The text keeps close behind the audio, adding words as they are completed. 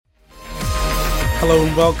Hello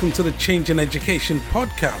and welcome to the Change in Education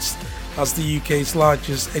podcast. As the UK's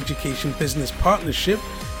largest education business partnership,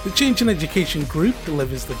 the Change in Education Group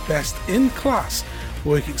delivers the best in-class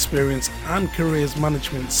work experience and careers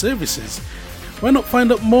management services. Why not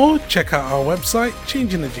find out more? Check out our website,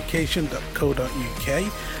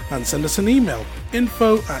 changeineducation.co.uk, and send us an email,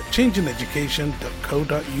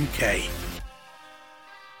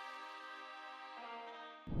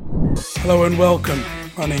 info@changeineducation.co.uk. Hello and welcome.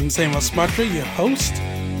 My name is Amos Madra, your host.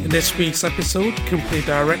 In this week's episode, company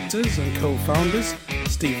directors and co-founders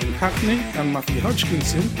Stephen Hackney and Matthew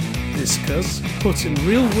Hodgkinson discuss putting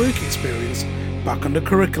real work experience back on the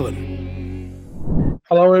curriculum.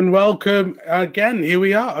 Hello and welcome again. Here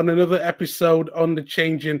we are on another episode on the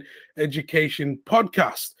Change in Education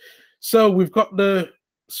podcast. So we've got the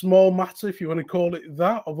small matter, if you want to call it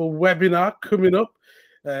that, of a webinar coming up,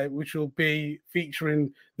 which will be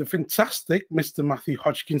featuring the fantastic Mr. Matthew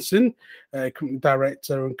Hodgkinson, company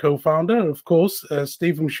director and co-founder. Of course,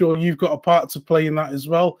 Steve, I'm sure you've got a part to play in that as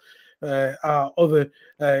well, our other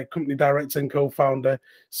company director and co-founder.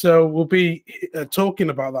 So we'll be talking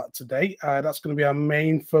about that today. That's going to be our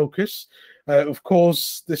main focus. Of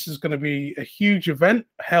course, this is going to be a huge event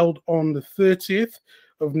held on the 30th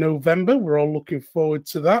of November. We're all looking forward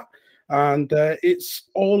to that. And it's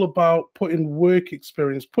all about putting real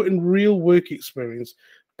work experience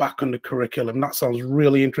back on the curriculum. That sounds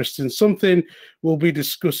really interesting. Something we'll be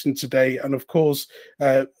discussing today. And of course,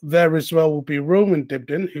 there as well will be Roman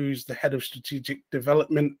Dibden, who's the head of strategic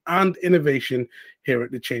development and innovation here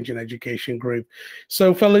at the Change in Education Group.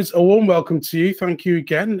 So fellas, a warm welcome to you. Thank you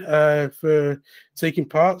again for taking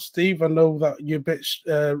part. Steve, I know that you're a bit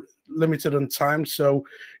limited on time, so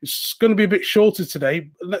it's going to be a bit shorter today.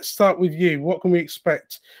 Let's start with you. What can we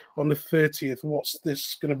expect on the 30th? What's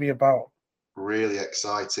this going to be about? Really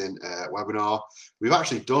exciting webinar. We've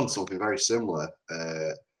actually done something very similar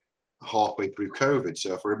halfway through COVID.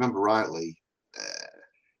 So if I remember rightly,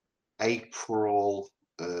 April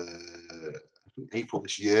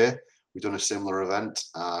this year, we've done a similar event,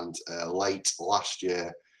 and late last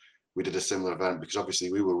year, we did a similar event because obviously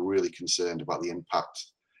we were really concerned about the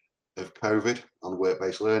impact of COVID on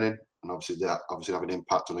work-based learning, and obviously have an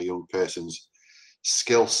impact on a young person's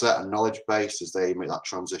skill set and knowledge base as they make that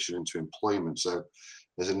transition into employment. So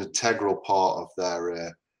there's an integral part of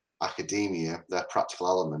their academia, their practical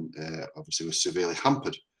element, obviously was severely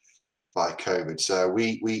hampered by COVID. So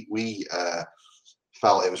we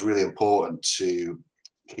felt it was really important to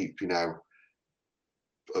keep,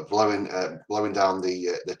 blowing down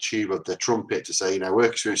the tube of the trumpet to say,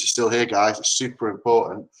 work experience is still here, guys. It's super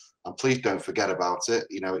important. And please don't forget about it.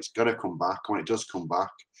 It's going to come back. When it does come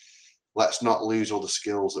back, let's not lose all the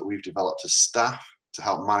skills that we've developed as staff to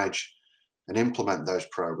help manage and implement those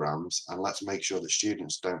programs. And let's make sure that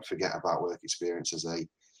students don't forget about work experience as an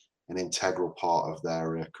integral part of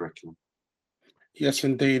their curriculum. Yes,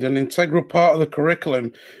 indeed. An integral part of the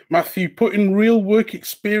curriculum. Matthew, putting real work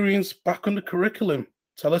experience back on the curriculum.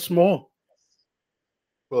 Tell us more.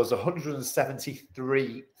 Well, there's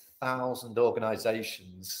 173,000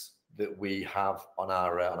 organisations that we have on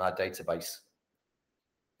our database,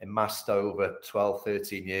 amassed over 12,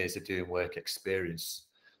 13 years of doing work experience.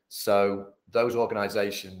 So those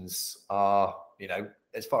organisations are,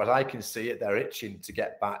 as far as I can see it, they're itching to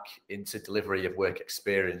get back into delivery of work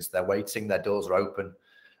experience. They're waiting, their doors are open.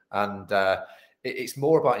 And it's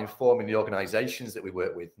more about informing the organisations that we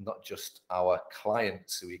work with, not just our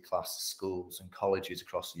clients who we class schools and colleges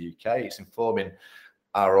across the UK. It's informing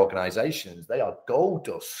our organisations. They are gold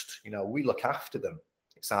dust. We look after them.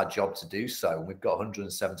 It's our job to do so. We've got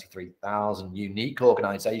 173,000 unique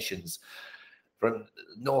organisations from the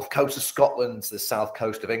north coast of Scotland to the south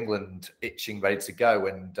coast of England, itching, ready to go.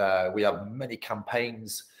 And we have many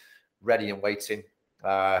campaigns ready and waiting.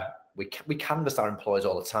 We canvass our employees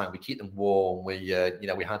all the time. We keep them warm. We had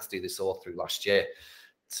to do this all through last year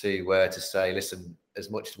to say, listen, as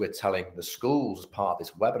much as we're telling the schools as part of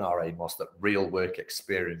this webinar, Amos, that real work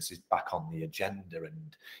experience is back on the agenda,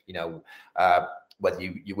 and whether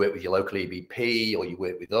you work with your local EBP or you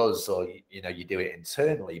work with us, or you do it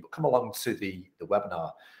internally, but come along to the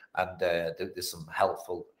webinar, and there's some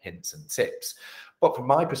helpful hints and tips. But from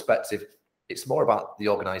my perspective, it's more about the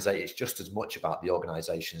organisation. It's just as much about the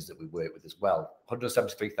organisations that we work with as well.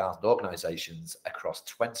 173,000 organisations across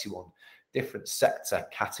 21 different sector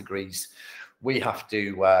categories. We have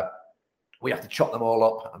to chop them all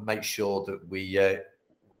up and make sure that we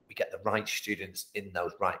get the right students in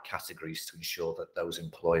those right categories to ensure that those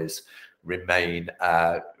employers remain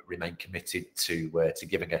committed to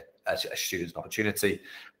giving a student an opportunity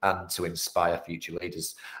and to inspire future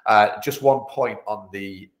leaders. Just one point on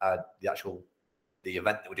the actual the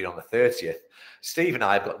event that we're doing on the 30th, Steve and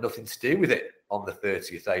I have got nothing to do with it on the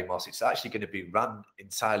 30th, Amos. It's actually going to be run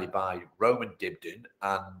entirely by Roman Dibden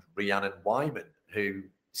and Rhiannon Wyman, who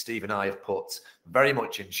Steve and I have put very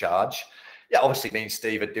much in charge. Yeah, obviously me and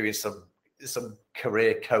Steve are doing some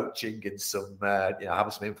career coaching and some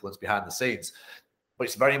having some influence behind the scenes, but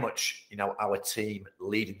it's very much our team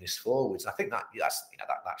leading this forwards. I think that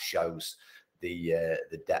shows the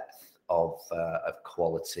depth of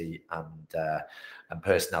quality and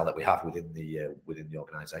personnel that we have within the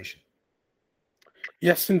organisation.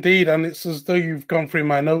 Yes, indeed, and it's as though you've gone through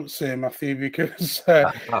my notes here, Matthew, because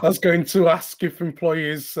I was going to ask if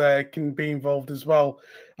employers can be involved as well,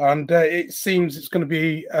 and it seems it's going to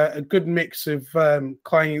be a good mix of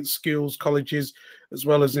clients, schools, colleges, as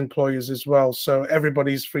well as employers as well. So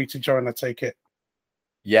everybody's free to join, I take it.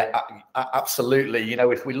 Yeah, absolutely.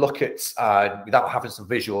 If we look at, without having some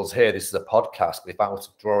visuals here, this is a podcast, but if I were to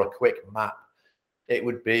draw a quick map, it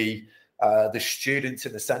would be the students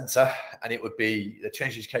in the centre, and it would be the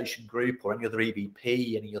Change Education Group or any other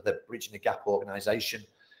EVP, any other Bridging the Gap organisation.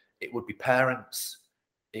 It would be parents,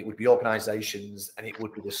 it would be organisations, and it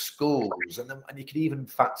would be the schools. And you could even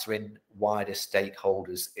factor in wider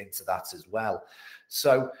stakeholders into that as well.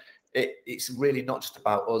 So it's really not just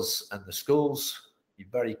about us and the schools. You're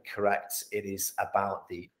very correct. It is about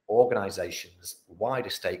the organisations, wider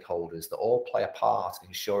stakeholders that all play a part in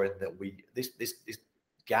ensuring that this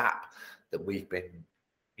gap that we've been,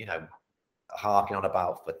 harking on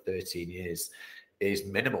about for 13 years is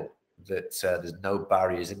minimal. That there's no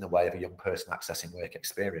barriers in the way of a young person accessing work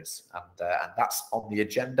experience, and that's on the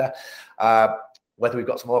agenda. Whether we've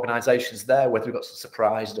got some organisations there, whether we've got some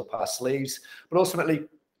surprises up our sleeves, but ultimately,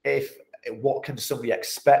 what can somebody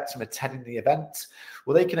expect from attending the event?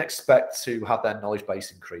 Well, they can expect to have their knowledge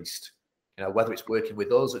base increased. Whether it's working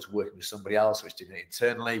with us, or it's working with somebody else, or it's doing it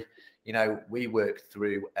internally. We work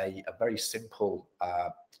through a very simple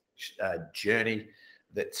journey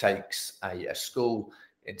that takes a school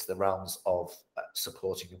into the realms of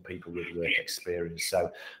supporting young people with work experience.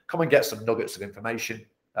 So come and get some nuggets of information.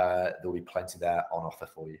 There'll be plenty there on offer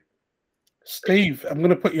for you. Steve, I'm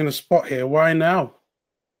going to put you on the spot here. Why now?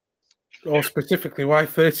 Or specifically, why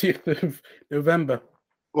 30th of November?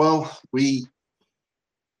 Well, we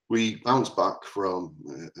bounced back from,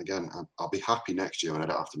 again, I'll be happy next year when I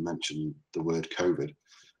don't have to mention the word COVID.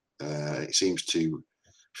 It seems to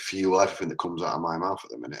fuel everything that comes out of my mouth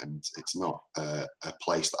at the minute, and it's not a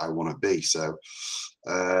place that I want to be. So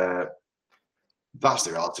that's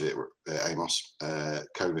the reality of it, Amos.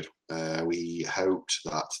 COVID. We hoped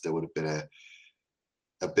that there would have been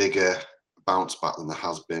a bigger bounce back than there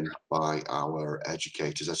has been by our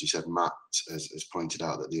educators. As you said, Matt has pointed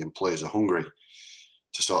out that the employers are hungry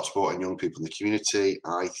to start supporting young people in the community.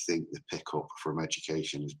 I think the pickup from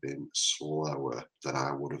education has been slower than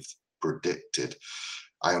I would have predicted.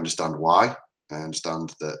 I understand why. I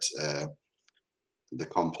understand that the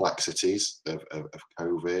complexities of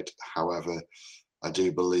COVID. However, I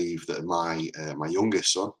do believe that my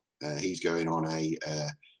youngest son, he's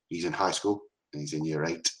in high school, and he's in year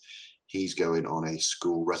 8. He's going on a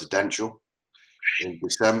school residential in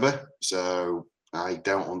December. So I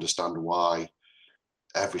don't understand why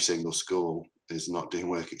every single school is not doing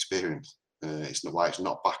work experience. It's not why it's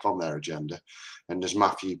not back on their agenda. And as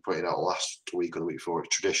Matthew pointed out last week or the week before,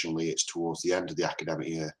 traditionally it's towards the end of the academic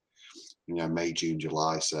year, May, June,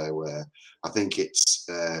 July. So I think it's,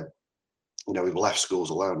 we've left schools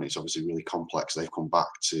alone. It's obviously really complex. They've come back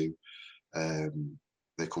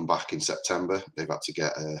in September. They've had to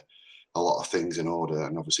get a lot of things in order,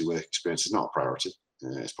 and obviously work experience is not a priority.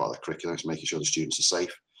 It's part of the curriculum. It's making sure the students are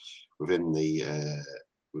safe within the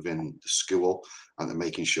school, and then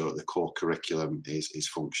making sure that the core curriculum is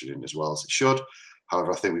functioning as well as it should.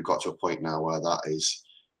 However, I think we've got to a point now where that is,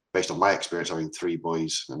 based on my experience having 3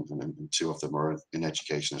 boys, and 2 of them are in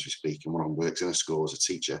education as we speak, and one of them works in a school as a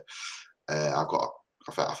teacher. I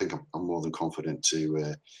think I'm more than confident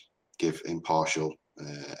to give impartial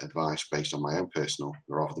advice based on my own personal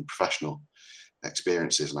rather than professional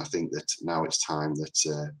experiences. And I think that now it's time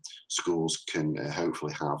that schools can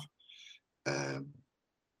hopefully have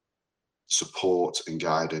support and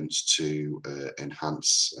guidance to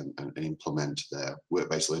enhance and implement their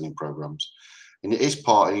work-based learning programs. And it is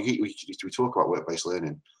part, we talk about work-based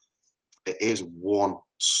learning, it is one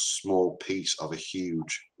small piece of a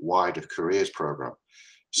huge wider careers program.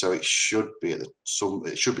 So it should be at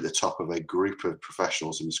the top of a group of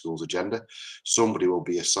professionals in the school's agenda. Somebody will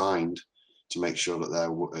be assigned to make sure that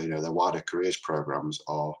their wider careers programs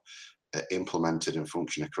are implemented and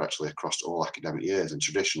functioning correctly across all academic years. And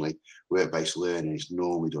traditionally, work-based learning is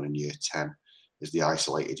normally done in year 10 is the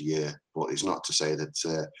isolated year. But it's not to say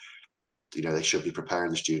that they should be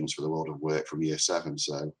preparing the students for the world of work from year 7.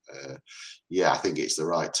 So I think it's the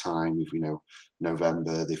right time. If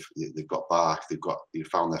November, they've got back, they've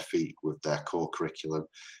found their feet with their core curriculum,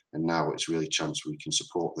 and now it's really a chance we can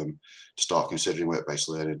support them to start considering work-based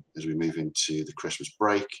learning as we move into the Christmas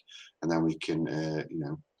break, and then we can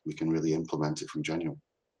really implement it from January.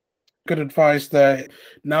 Good advice there.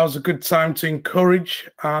 Now's a good time to encourage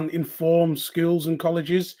and inform schools and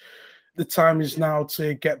colleges. The time is now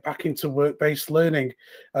to get back into work-based learning,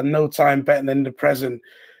 and no time better than the present.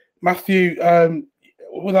 Matthew,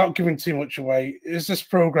 without giving too much away, is this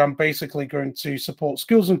program basically going to support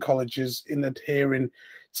schools and colleges in adhering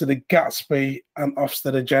to the Gatsby and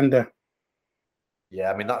Ofsted agenda?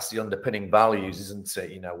 Yeah, I mean, that's the underpinning values, isn't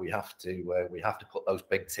it? We have to put those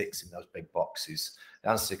big ticks in those big boxes. The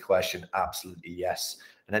answer to the question, absolutely yes.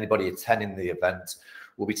 And anybody attending the event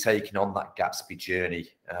will be taking on that Gatsby journey,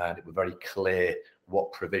 and it will be very clear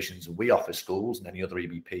what provisions we offer schools and any other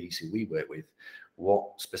EBPs who we work with,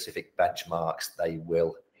 what specific benchmarks they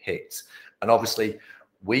will hit. And obviously,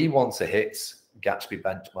 we want to hit Gatsby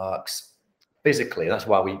benchmarks physically. That's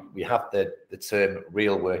why we have the term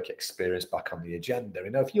real work experience back on the agenda.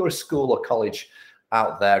 If you're a school or college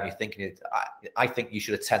out there and you're thinking, I think you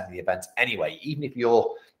should attend the event anyway, even if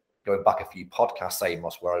you're going back a few podcasts,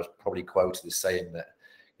 Amos, where I was probably quoted as saying that,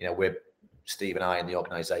 Steve and I in the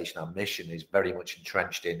organisation, our mission is very much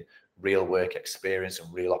entrenched in real work experience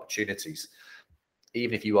and real opportunities.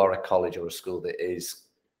 Even if you are a college or a school that is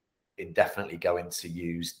indefinitely going to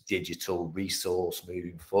use digital resource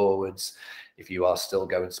moving forwards, if you are still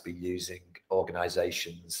going to be using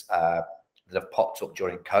organisations that have popped up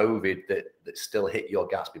during COVID that still hit your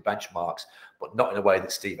Gatsby benchmarks, but not in a way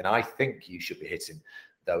that Steve and I think you should be hitting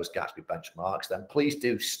those Gatsby benchmarks, then please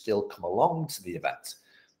do still come along to the event.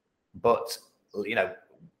 But,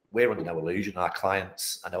 we're under no illusion, our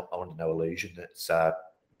clients are under no illusion that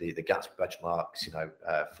the Gatsby benchmarks,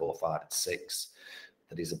 4, 5, and 6,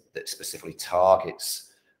 that specifically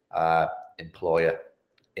targets employer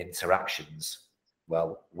interactions.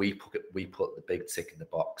 Well, we put the big tick in the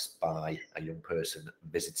box by a young person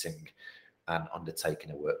visiting and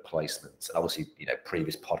undertaking a work placement. And obviously,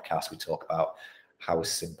 previous podcasts we talk about how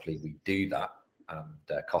simply we do that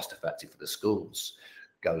and cost effective for the schools,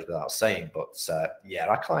 goes without saying. But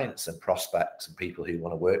our clients and prospects and people who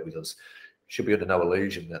want to work with us should be under no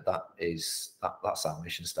illusion that's our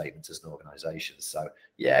mission statement as an organisation. So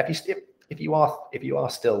if you are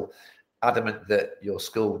still adamant that your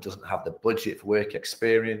school doesn't have the budget for work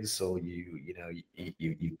experience, or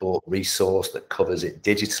you bought resource that covers it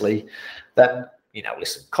digitally, then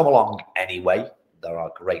listen, come along anyway. There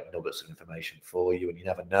are great nuggets of information for you, and you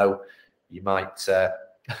never know, you might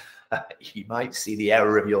you might see the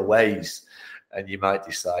error of your ways, and you might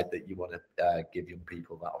decide that you want to give young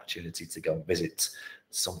people that opportunity to go and visit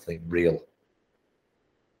something real.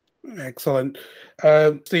 Excellent.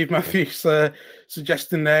 Steve, Matthews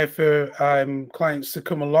suggesting there for clients to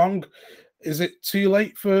come along. Is it too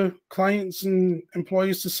late for clients and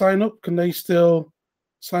employees to sign up? Can they still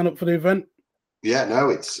sign up for the event? Yeah, no,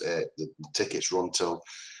 it's the tickets run till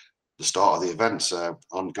the start of the event. So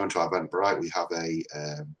on going to our Eventbrite, we have a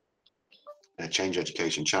Change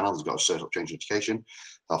Education channel. They've got to search up Change Education.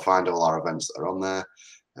 They'll find all our events that are on there.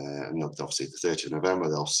 And obviously the 30th of November,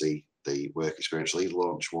 they'll see the Work Experience Lead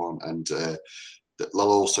launch one, and they'll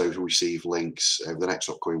also receive links over the next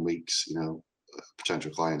upcoming weeks.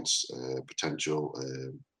 Potential clients, potential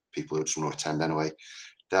people who just want to attend anyway,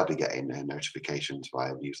 they'll be getting notifications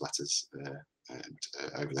via newsletters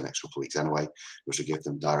over the next couple of weeks anyway, which will give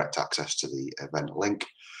them direct access to the event link.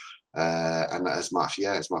 And as Matthew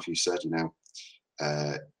said,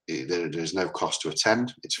 there's no cost to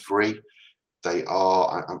attend. It's free. They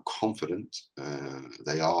are, I'm confident,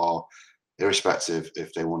 they are, irrespective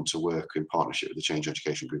if they want to work in partnership with the Change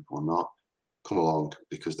Education Group or not, come along,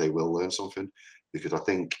 because they will learn something. Because I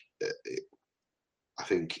don't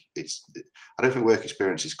think work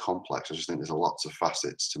experience is complex. I just think there's lots of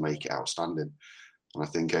facets to make it outstanding. And I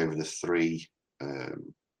think over the three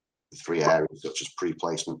areas, such as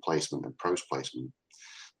pre-placement, placement, and post-placement,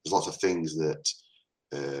 there's lots of things that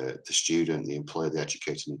the student, the employer, the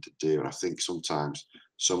educator need to do. And I think sometimes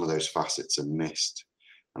some of those facets are missed.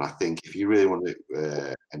 And I think if you really want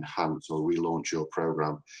to enhance or relaunch your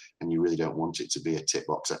program, and you really don't want it to be a tick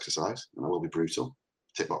box exercise, and I will be brutal,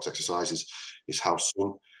 tick box exercises is how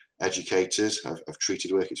some educators have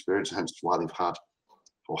treated work experience, hence why they've had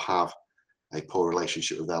or have a poor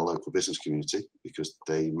relationship with their local business community, because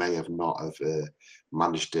they may have not have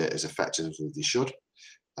managed it as effectively as they should.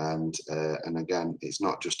 And again, it's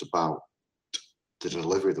not just about the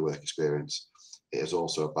delivery of the work experience, it is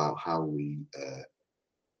also about how we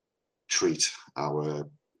treat our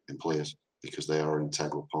employers, because they are an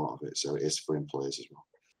integral part of it. So it is for employers as well.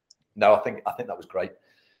 No, I think that was great.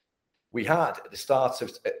 We had at the start of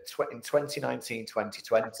in 2019,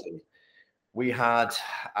 2020, we had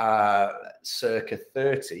circa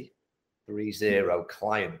 30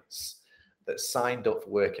 clients that signed up for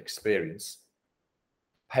work experience,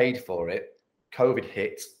 paid for it, COVID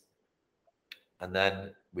hit, and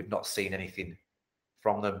then we've not seen anything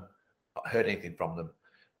from them, not heard anything from them,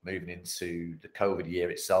 moving into the COVID year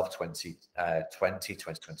itself, 2020,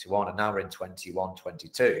 2021, and now we're in 21,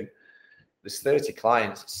 22. There's 30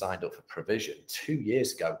 clients that signed up for provision 2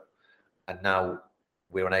 years ago, and now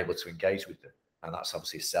we're unable to engage with them. And that's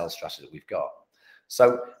obviously a sales strategy that we've got.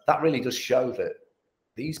 So that really does show that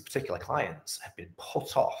these particular clients have been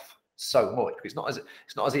put off so much. It's not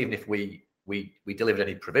as even if we delivered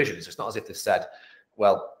any provisions. It's not as if they've said,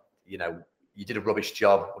 well, you did a rubbish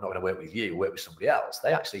job, we're not going to work with you, work with somebody else.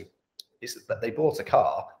 They bought a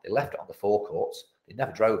car, they left it on the forecourt, they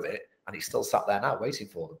never drove it, and it's still sat there now waiting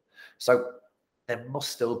for them. So there must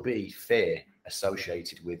still be fear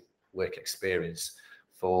associated with work experience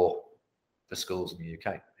for the schools in the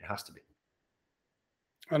UK. It has to be.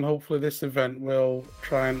 And hopefully this event will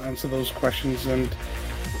try and answer those questions and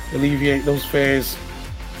alleviate those fears.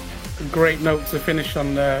 A great note to finish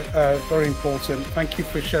on there. Very important. Thank you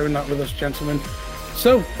for sharing that with us, gentlemen.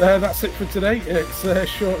 So that's it for today. It's a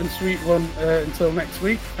short and sweet one until next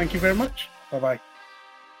week. Thank you very much. Bye-bye.